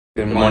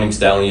Good morning,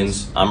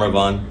 Stallions. I'm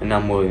Ravon. And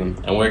I'm William.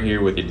 And we're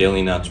here with your daily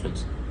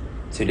announcements.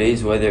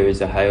 Today's weather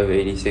is a high of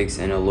 86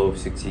 and a low of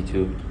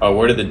 62. Our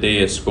word of the day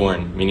is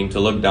scorn, meaning to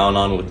look down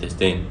on with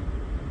disdain.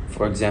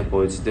 For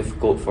example, it's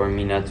difficult for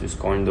me not to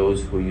scorn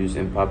those who use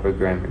improper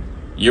grammar.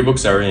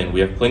 Yearbooks are in.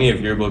 We have plenty of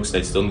yearbooks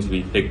that still need to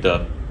be picked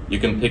up. You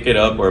can pick it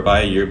up or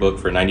buy a yearbook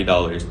for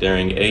 $90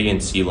 during A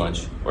and C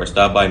lunch, or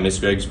stop by Miss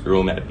Greg's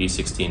room at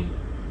P16.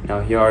 Now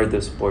here are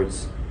the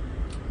sports.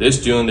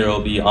 This June there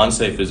will be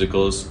on-site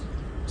physicals.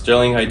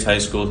 Sterling Heights High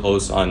School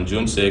hosts on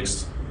June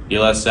 6th, De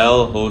La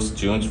Salle hosts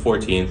June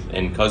 14th,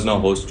 and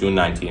Cuzno hosts June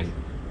 19th.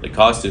 The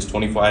cost is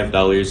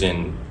 $25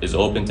 and is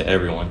open to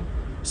everyone.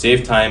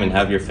 Save time and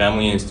have your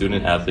family and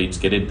student athletes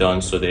get it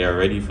done so they are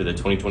ready for the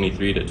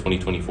 2023 to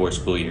 2024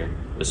 school year.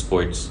 The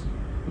sports.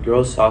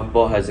 Girls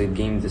softball has a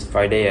game this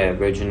Friday at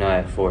Regina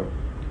at 4.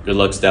 Good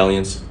luck,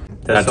 Stallions.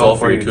 That's all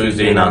for your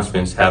Tuesday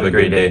announcements. Have a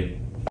great day.